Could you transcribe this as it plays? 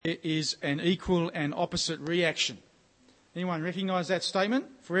It is an equal and opposite reaction. Anyone recognise that statement?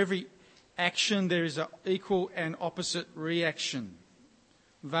 For every action there is an equal and opposite reaction.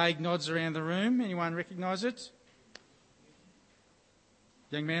 Vague nods around the room. Anyone recognise it?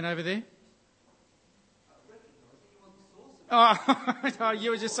 Young man over there? Oh,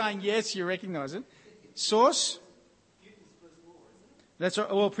 you were just saying yes, you recognise it. Source? That's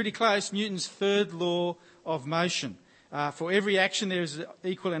right. Well, pretty close. Newton's third law of motion. For every action there is an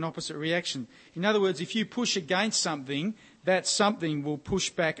equal and opposite reaction. In other words, if you push against something, that something will push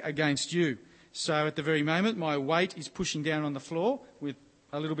back against you. So at the very moment, my weight is pushing down on the floor with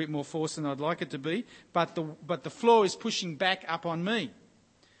a little bit more force than I'd like it to be, but the floor is pushing back up on me.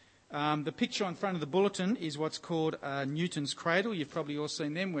 The picture on front of the bulletin is what's called Newton's cradle. You've probably all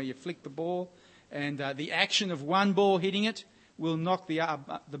seen them, where you flick the ball, and the action of one ball hitting it will knock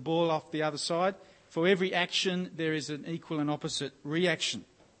the ball off the other side. For every action, there is an equal and opposite reaction.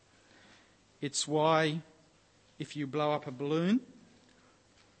 It's why if you blow up a balloon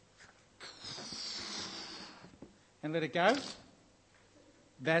and let it go,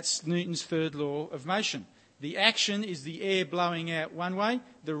 that's Newton's third law of motion. The action is the air blowing out one way.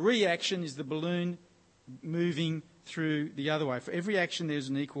 The reaction is the balloon moving through the other way. For every action, there's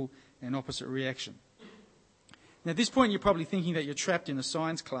an equal and opposite reaction. Now, at this point, you're probably thinking that you're trapped in a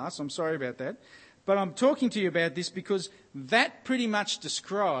science class. I'm sorry about that. But I'm talking to you about this because that pretty much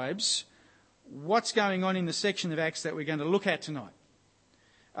describes what's going on in the section of Acts that we're going to look at tonight.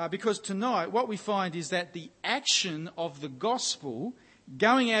 Because tonight, what we find is that the action of the gospel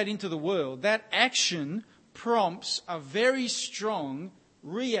going out into the world, that action prompts a very strong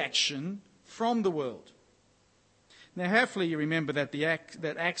reaction from the world. Now, hopefully you remember that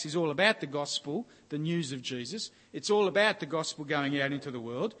that Acts is all about the gospel, the news of Jesus. It's all about the gospel going out into the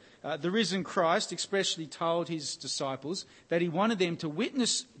world. The risen Christ expressly told his disciples that he wanted them to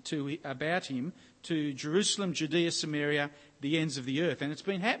witness about him to Jerusalem, Judea, Samaria, the ends of the earth. And it's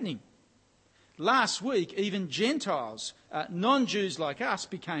been happening. Last week, even Gentiles, non-Jews like us,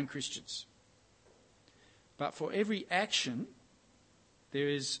 became Christians. But for every action, there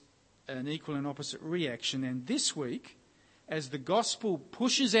is an equal and opposite reaction. And this week, as the gospel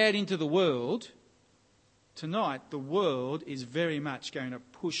pushes out into the world, tonight the world is very much going to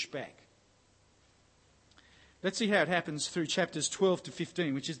push back. Let's see how it happens through chapters 12 to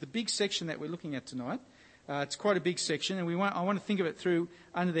 15, which is the big section that we're looking at tonight. It's quite a big section, and I want to think of it through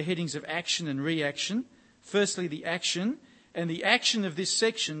under the headings of action and reaction. Firstly, the action. And the action of this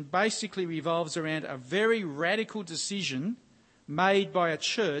section basically revolves around a very radical decision made by a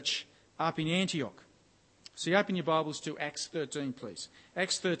church up in Antioch. So you open your Bibles to Acts 13, please.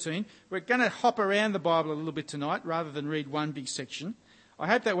 Acts 13. We're going to hop around the Bible a little bit tonight rather than read one big section. I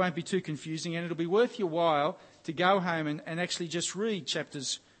hope that won't be too confusing, and it'll be worth your while to go home and actually just read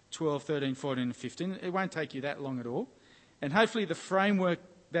chapters 12, 13, 14 and 15. It won't take you that long at all. And hopefully the framework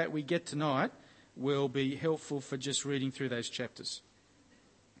that we get tonight will be helpful for just reading through those chapters.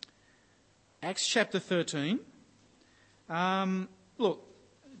 Acts chapter 13. Look,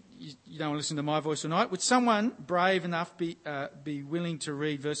 you don't want to listen to my voice tonight. Would someone brave enough be willing to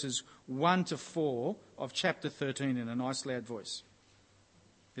read verses 1 to 4 of chapter 13 in a nice loud voice?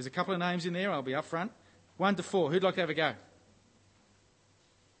 There's a couple of names in there. I'll be up front. 1 to 4. Who'd like to have a go?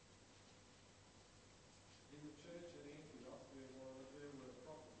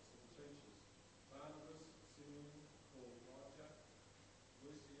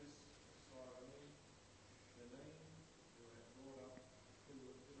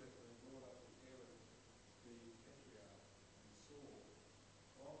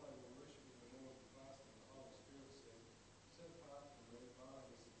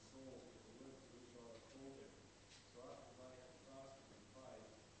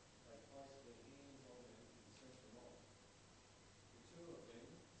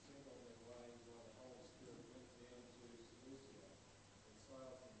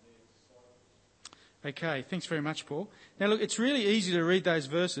 Okay, thanks very much, Paul. Now look, it's really easy to read those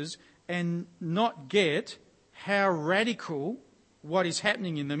verses and not get how radical what is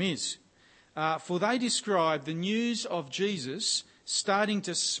happening in them is. For they describe the news of Jesus starting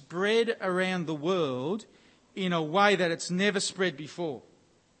to spread around the world in a way that it's never spread before.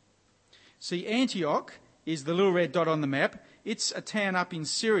 See, Antioch is the little red dot on the map. It's a town up in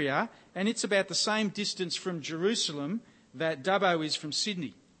Syria, and it's about the same distance from Jerusalem that Dubbo is from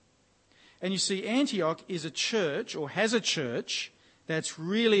Sydney. And you see, Antioch is a church, or has a church, that's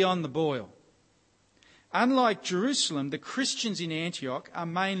really on the boil. Unlike Jerusalem, the Christians in Antioch are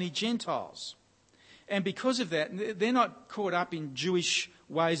mainly Gentiles. And because of that, they're not caught up in Jewish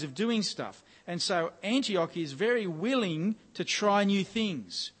ways of doing stuff. And so Antioch is very willing to try new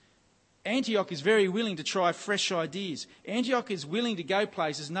things. Antioch is very willing to try fresh ideas. Antioch is willing to go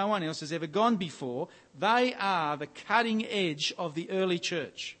places no one else has ever gone before. They are the cutting edge of the early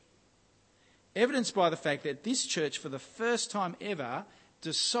church. Evidenced by the fact that this church, for the first time ever,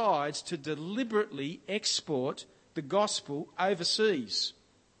 decides to deliberately export the gospel overseas.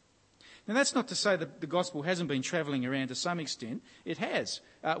 Now, that's not to say that the gospel hasn't been travelling around to some extent. It has.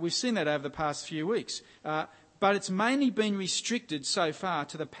 We've seen that over the past few weeks. But it's mainly been restricted so far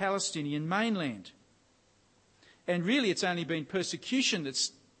to the Palestinian mainland. And really it's only been persecution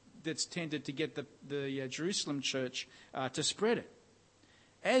that's tended to get the Jerusalem church to spread it.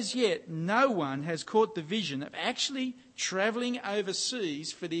 As yet, no one has caught the vision of actually travelling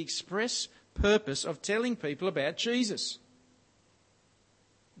overseas for the express purpose of telling people about Jesus.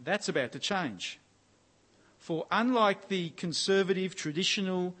 That's about to change. For unlike the conservative,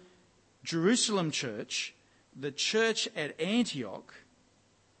 traditional Jerusalem church, the church at Antioch,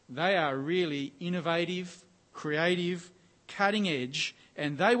 they are really innovative, creative, cutting edge,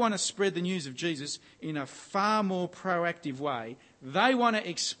 and they want to spread the news of Jesus in a far more proactive way. They want to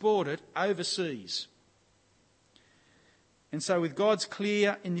export it overseas. And so with God's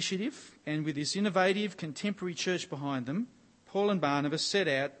clear initiative and with this innovative contemporary church behind them, Paul and Barnabas set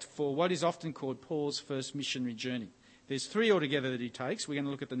out for what is often called Paul's first missionary journey. There's 3 altogether that he takes. We're going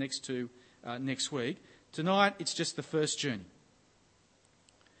to look at the next 2 next week. Tonight, it's just the first journey.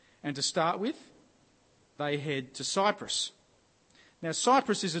 And to start with, they head to Cyprus. Now,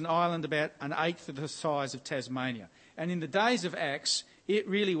 Cyprus is an island about an eighth of the size of Tasmania. And in the days of Acts, it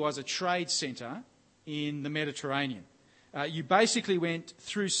really was a trade centre in the Mediterranean. You basically went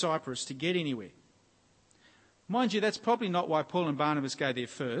through Cyprus to get anywhere. Mind you, that's probably not why Paul and Barnabas go there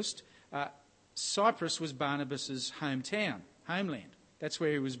first. Cyprus was Barnabas' homeland. That's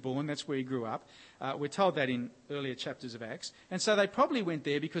where he was born, that's where he grew up. We're told that in earlier chapters of Acts. And so they probably went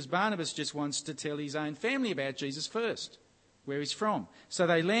there because Barnabas just wants to tell his own family about Jesus first, where he's from. So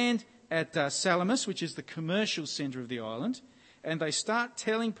they land at Salamis, which is the commercial centre of the island, and they start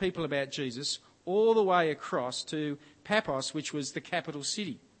telling people about Jesus all the way across to Paphos, which was the capital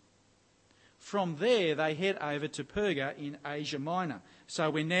city. From there, they head over to Perga in Asia Minor. So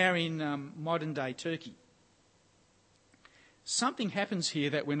we're now in modern-day Turkey. Something happens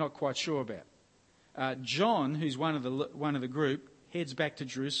here that we're not quite sure about. John, who's one of the group, heads back to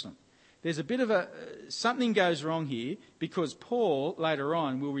Jerusalem. There's a bit of something goes wrong here because Paul later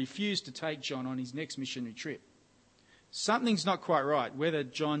on will refuse to take John on his next missionary trip. Something's not quite right. Whether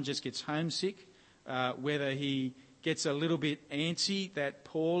John just gets homesick, whether he gets a little bit antsy that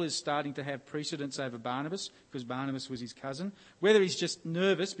Paul is starting to have precedence over Barnabas because Barnabas was his cousin, whether he's just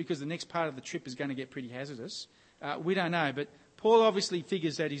nervous because the next part of the trip is going to get pretty hazardous. We don't know, but Paul obviously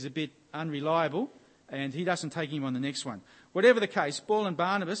figures that he's a bit unreliable and he doesn't take him on the next one. Whatever the case, Paul and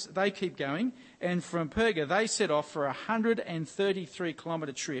Barnabas, they keep going, and from Perga they set off for a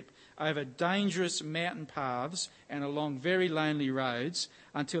 133-kilometre trip over dangerous mountain paths and along very lonely roads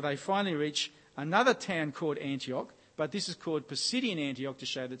until they finally reach another town called Antioch, but this is called Pisidian Antioch to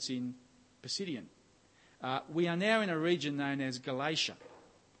show that's in Pisidian. We are now in a region known as Galatia.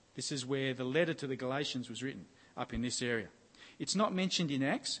 This is where the letter to the Galatians was written, up in this area. It's not mentioned in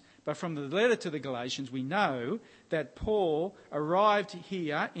Acts, but from the letter to the Galatians we know that Paul arrived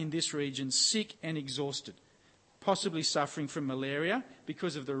here in this region sick and exhausted, possibly suffering from malaria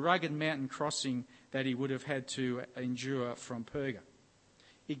because of the rugged mountain crossing that he would have had to endure from Perga.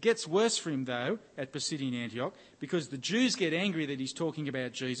 It gets worse for him, though, at Pisidian Antioch because the Jews get angry that he's talking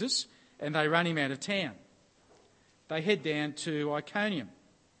about Jesus and they run him out of town. They head down to Iconium.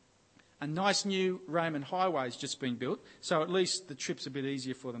 A nice new Roman highway's just been built, so at least the trip's a bit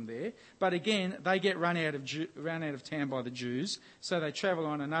easier for them there. But again, they get run out of town by the Jews, so they travel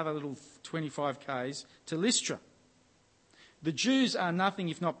on another little 25 k's to Lystra. The Jews are nothing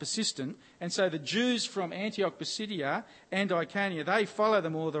if not persistent, and so the Jews from Antioch, Pisidia and Iconium, they follow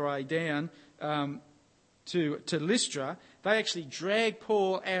them all the way down to Lystra. They actually drag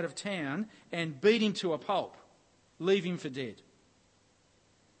Paul out of town and beat him to a pulp, leave him for dead.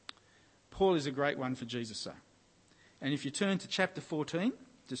 Paul is a great one for Jesus, though. And if you turn to chapter 14,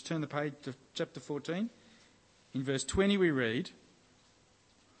 just turn the page to chapter 14. In verse 20 we read,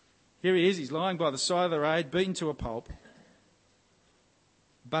 here he is, he's lying by the side of the road, beaten to a pulp.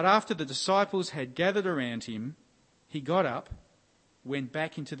 But after the disciples had gathered around him, he got up, went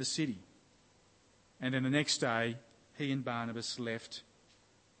back into the city. And then the next day, he and Barnabas left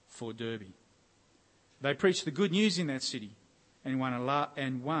for Derbe. They preached the good news in that city and won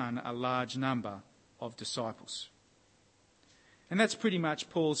a large number of disciples. And that's pretty much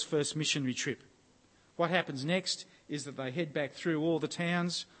Paul's first missionary trip. What happens next is that they head back through all the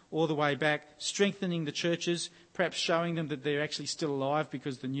towns, all the way back, strengthening the churches, perhaps showing them that they're actually still alive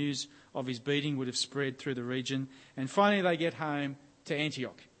because the news of his beating would have spread through the region. And finally they get home to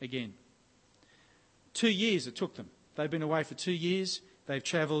Antioch again. 2 years it took them. They've been away for 2 years. They've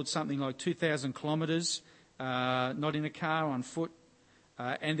travelled something like 2,000 kilometres, not in a car, on foot,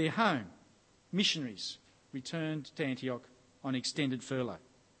 and they're home. Missionaries returned to Antioch on extended furlough.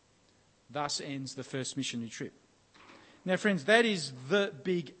 Thus ends the first missionary trip. Now, friends, that is the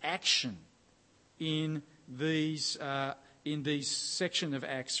big action in these section of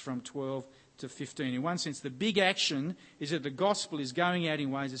Acts from 12 to 15. In one sense, the big action is that the gospel is going out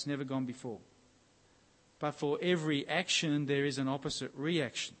in ways it's never gone before. But for every action, there is an opposite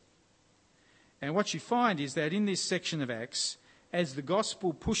reaction. And what you find is that in this section of Acts, as the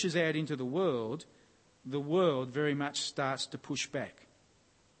gospel pushes out into the world very much starts to push back.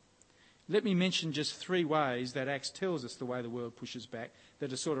 Let me mention just 3 ways that Acts tells us the way the world pushes back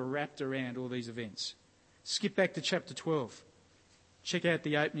that are sort of wrapped around all these events. Skip back to chapter 12. Check out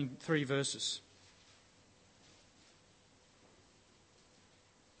the opening 3 verses.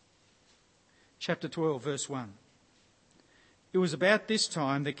 Chapter 12, verse 1. It was about this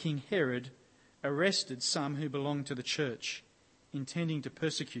time that King Herod arrested some who belonged to the church, intending to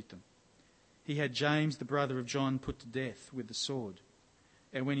persecute them. He had James, the brother of John, put to death with the sword.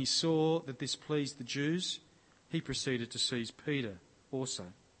 And when he saw that this pleased the Jews, he proceeded to seize Peter also.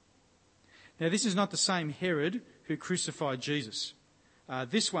 Now, this is not the same Herod who crucified Jesus.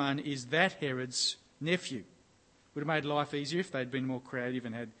 This one is that Herod's nephew. Would have made life easier if they'd been more creative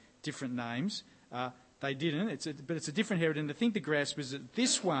and had different names. They didn't, but it's a different Herod. And the thing to grasp is that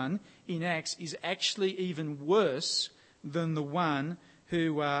this one in Acts is actually even worse than the one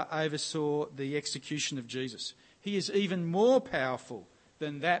who oversaw the execution of Jesus. He is even more powerful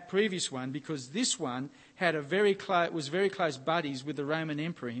than that previous one because this one had was very close buddies with the Roman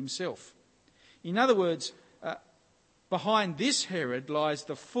emperor himself. In other words, behind this Herod lies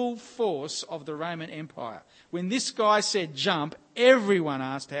the full force of the Roman Empire. When this guy said jump, everyone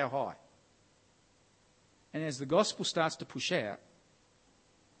asked how high. And as the gospel starts to push out,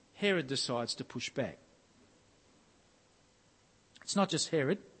 Herod decides to push back. It's not just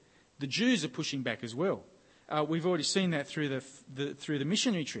Herod. The Jews are pushing back as well. We've already seen that through the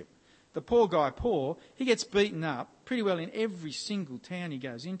missionary trip. The poor guy, Paul, he gets beaten up pretty well in every single town he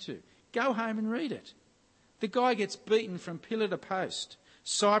goes into. Go home and read it. The guy gets beaten from pillar to post.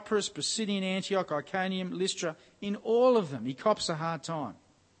 Cyprus, Pisidian, Antioch, Iconium, Lystra, in all of them he cops a hard time.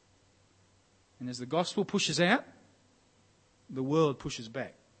 And as the gospel pushes out, the world pushes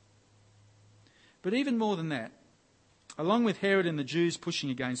back. But even more than that, along with Herod and the Jews pushing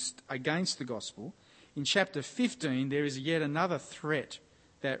against the gospel, in chapter 15 there is yet another threat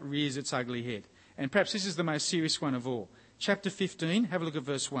that rears its ugly head. And perhaps this is the most serious one of all. Chapter 15, have a look at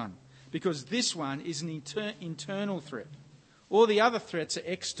verse 1. Because this one is an internal threat. All the other threats are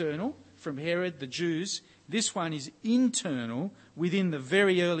external, from Herod, the Jews. This one is internal within the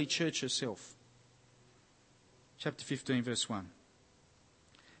very early church herself. Chapter 15, verse 1.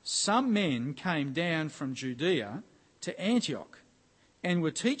 Some men came down from Judea to Antioch and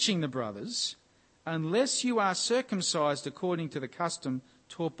were teaching the brothers, unless you are circumcised according to the custom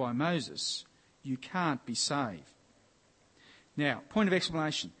taught by Moses, you can't be saved. Now, point of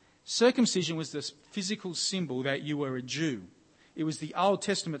explanation. Circumcision was this physical symbol that you were a Jew. It was the Old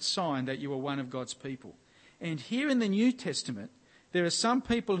Testament sign that you were one of God's people. And here in the New Testament, there are some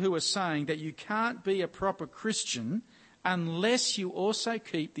people who are saying that you can't be a proper Christian unless you also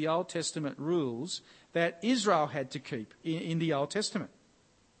keep the Old Testament rules that Israel had to keep in the Old Testament.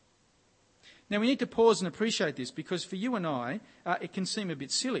 Now, we need to pause and appreciate this because for you and I, it can seem a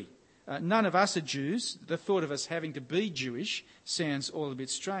bit silly. None of us are Jews. The thought of us having to be Jewish sounds all a bit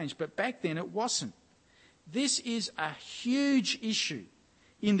strange. But back then it wasn't. This is a huge issue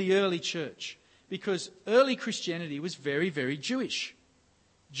in the early church because early Christianity was very, very Jewish.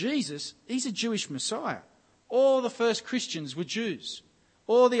 Jesus, he's a Jewish Messiah. All the first Christians were Jews.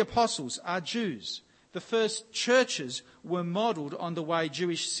 All the apostles are Jews. The first churches were modelled on the way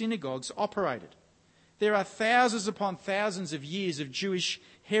Jewish synagogues operated. There are thousands upon thousands of years of Jewish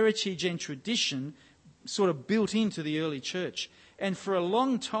heritage and tradition sort of built into the early church. And for a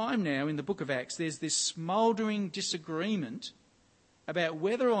long time now in the book of Acts, there's this smouldering disagreement about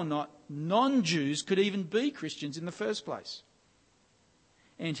whether or not non-Jews could even be Christians in the first place.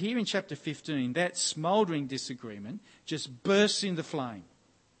 And here in chapter 15, that smouldering disagreement just bursts into flame.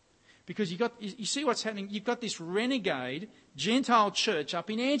 Because you see what's happening? You've got this renegade Gentile church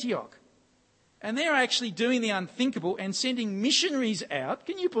up in Antioch. And they're actually doing the unthinkable and sending missionaries out.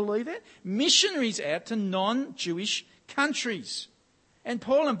 Can you believe that? Missionaries out to non-Jewish countries. And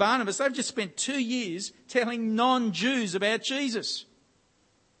Paul and Barnabas, they've just spent 2 years telling non-Jews about Jesus.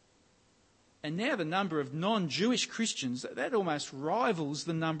 And now the number of non-Jewish Christians, that almost rivals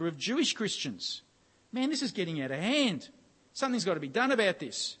the number of Jewish Christians. Man, this is getting out of hand. Something's got to be done about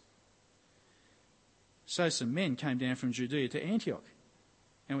this. So some men came down from Judea to Antioch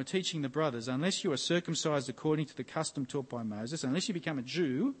and were teaching the brothers, unless you are circumcised according to the custom taught by Moses, unless you become a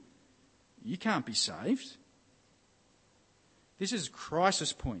Jew, you can't be saved. This is a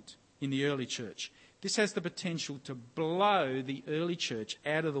crisis point in the early church. This has the potential to blow the early church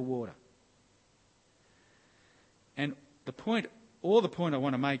out of the water. And the point I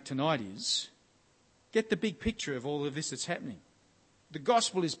want to make tonight is, get the big picture of all of this that's happening. The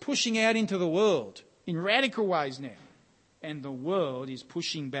gospel is pushing out into the world in radical ways now. And the world is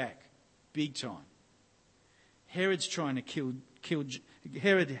pushing back big time. Herod's trying to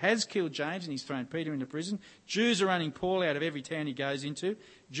Herod has killed James and he's thrown Peter into prison. Jews are running Paul out of every town he goes into.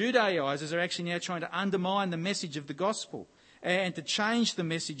 Judaizers are actually now trying to undermine the message of the gospel and to change the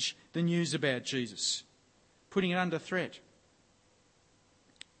message, the news about Jesus, putting it under threat.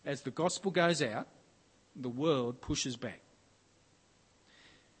 As the gospel goes out, the world pushes back.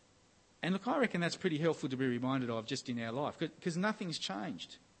 And look, I reckon that's pretty helpful to be reminded of just in our life, because nothing's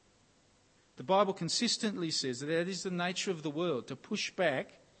changed. The Bible consistently says that it is the nature of the world to push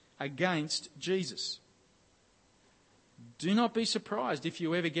back against Jesus. Do not be surprised if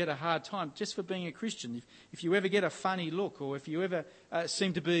you ever get a hard time just for being a Christian. If you ever get a funny look, or if you ever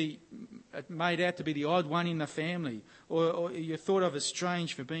seem to be made out to be the odd one in the family, or you're thought of as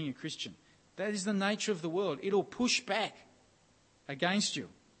strange for being a Christian. That is the nature of the world. It'll push back against you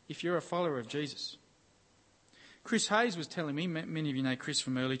if you're a follower of Jesus. Chris Hayes was telling me, many of you know Chris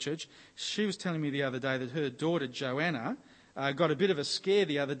from early church, she was telling me the other day that her daughter Joanna got a bit of a scare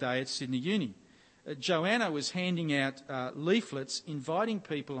the other day at Sydney Uni. Joanna was handing out leaflets inviting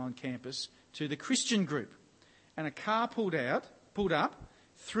people on campus to the Christian group. And a car pulled up,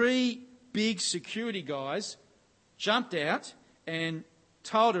 3 big security guys jumped out and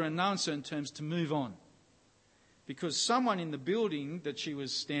told her in no uncertain terms to move on. Because someone in the building that she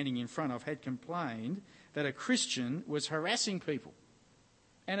was standing in front of had complained that a Christian was harassing people.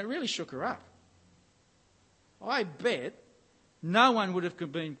 And it really shook her up. I bet no one would have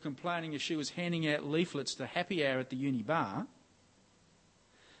been complaining if she was handing out leaflets to happy hour at the uni bar.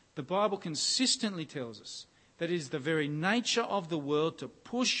 The Bible consistently tells us that it is the very nature of the world to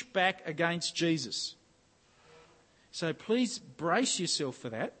push back against Jesus. So please brace yourself for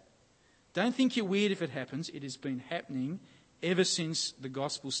that. Don't think you're weird if it happens. It has been happening ever since the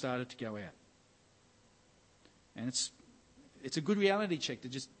gospel started to go out. And it's a good reality check to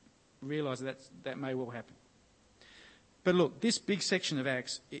just realise that may well happen. But look, this big section of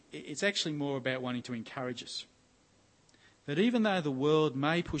Acts, it's actually more about wanting to encourage us. That even though the world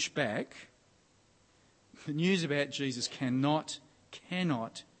may push back, the news about Jesus cannot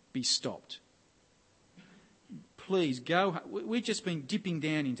be stopped. Please go. We've just been dipping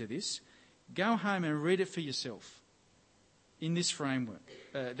down into this. Go home and read it for yourself in this framework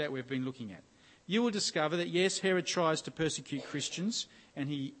that we've been looking at. You will discover that, yes, Herod tries to persecute Christians and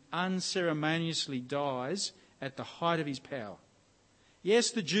he unceremoniously dies at the height of his power.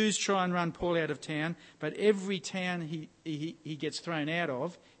 Yes, the Jews try and run Paul out of town, but every town he gets thrown out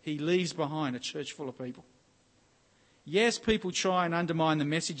of, he leaves behind a church full of people. Yes, people try and undermine the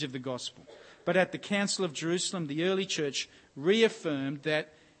message of the gospel, but at the Council of Jerusalem, the early church reaffirmed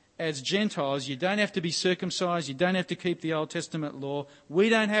that as Gentiles, you don't have to be circumcised, you don't have to keep the Old Testament law. We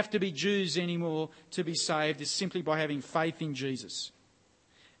don't have to be Jews anymore to be saved. It's simply by having faith in Jesus.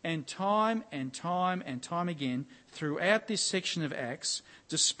 And time again, throughout this section of Acts,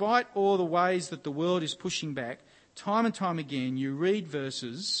 despite all the ways that the world is pushing back, time and time again, you read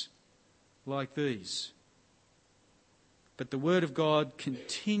verses like these. But the word of God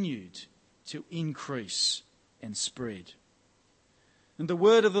continued to increase and spread. And the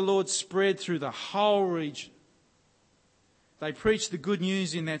word of the Lord spread through the whole region. They preached the good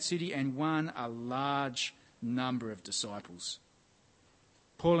news in that city and won a large number of disciples.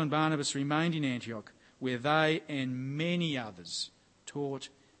 Paul and Barnabas remained in Antioch, where they and many others taught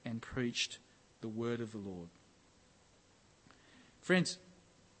and preached the word of the Lord. Friends,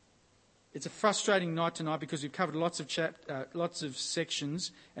 it's a frustrating night tonight because we've covered lots of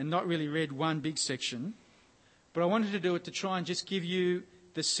sections and not really read one big section. But I wanted to do it to try and just give you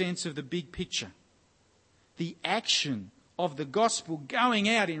the sense of the big picture. The action of the gospel going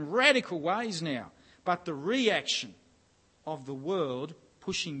out in radical ways now, but the reaction of the world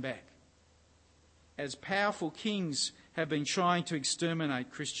pushing back. as powerful kings have been trying to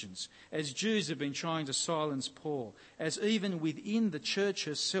exterminate Christians, as Jews have been trying to silence Paul, as even within the church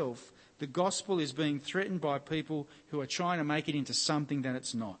herself, the gospel is being threatened by people who are trying to make it into something that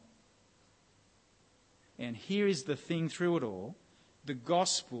it's not. And here is the thing through it all: the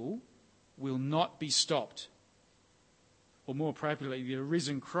gospel will not be stopped. Or more appropriately, the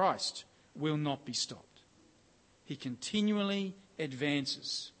risen Christ will not be stopped. He continually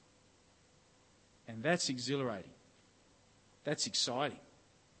advances. And that's exhilarating. That's exciting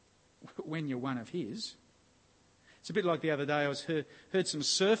when you're one of his. It's a bit like the other day I heard some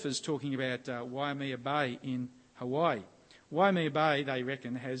surfers talking about Waimea Bay in Hawaii. Waimea Bay, they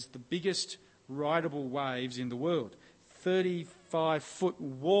reckon, has the biggest rideable waves in the world. 35-foot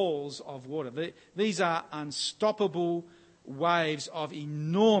walls of water. These are unstoppable waves of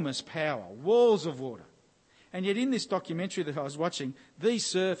enormous power, walls of water. And yet in this documentary that I was watching, these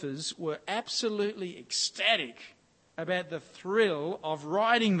surfers were absolutely ecstatic about the thrill of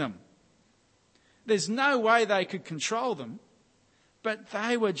riding them. There's no way they could control them, but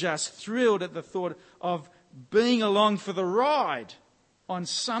they were just thrilled at the thought of being along for the ride on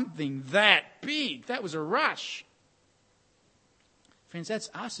something that big. That was a rush. Friends, that's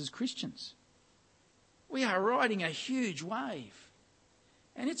us as Christians. We are riding a huge wave,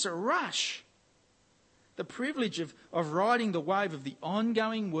 and it's a rush. The privilege of riding the wave of the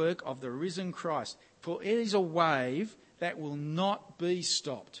ongoing work of the risen Christ, for it is a wave that will not be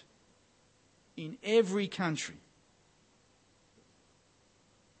stopped in every country.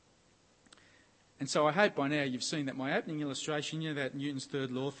 And so I hope by now you've seen that my opening illustration, that Newton's third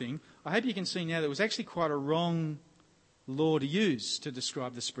law thing, I hope you can see now that it was actually quite a wrong law to use to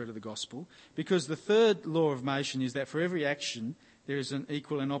describe the spread of the gospel, because the third law of motion is that for every action there is an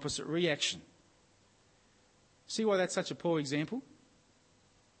equal and opposite reaction. See why that's such a poor example?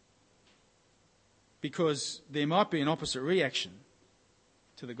 Because there might be an opposite reaction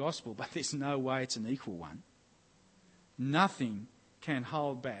to the gospel, but there's no way it's an equal one. Nothing can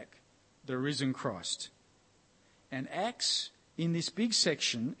hold back the risen Christ. And Acts, in this big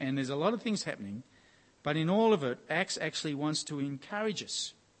section, and there's a lot of things happening, but in all of it, Acts actually wants to encourage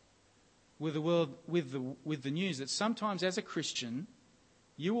us with the news that sometimes as a Christian,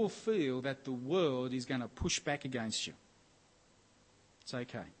 you will feel that the world is going to push back against you. It's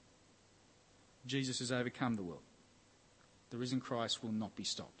okay. Jesus has overcome the world. The risen Christ will not be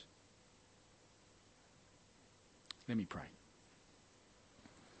stopped. Let me pray.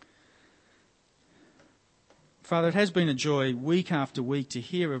 Father, it has been a joy week after week to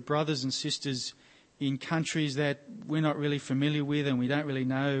hear of brothers and sisters in countries that we're not really familiar with, and we don't really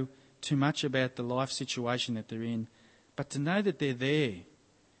know too much about the life situation that they're in. But to know that they're there,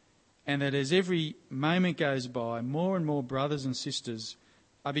 and that as every moment goes by, more and more brothers and sisters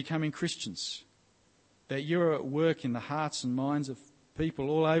are becoming Christians. That you're at work in the hearts and minds of people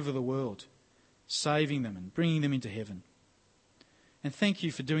all over the world, saving them and bringing them into heaven. And thank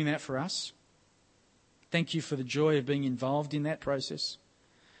you for doing that for us. Thank you for the joy of being involved in that process.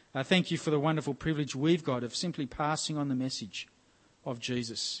 Thank you for the wonderful privilege we've got of simply passing on the message of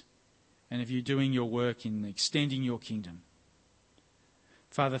Jesus and of you doing your work in extending your kingdom.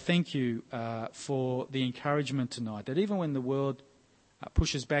 Father, thank you for the encouragement tonight, that even when the world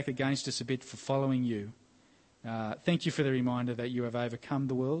pushes back against us a bit for following you, thank you for the reminder that you have overcome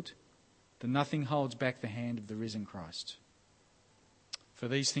the world, that nothing holds back the hand of the risen Christ. For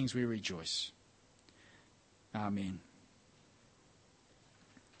these things we rejoice. Amen.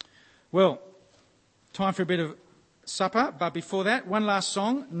 Well, time for a bit of supper, but before that, one last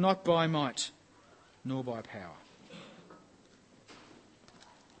song, Not by Might, Nor by Power.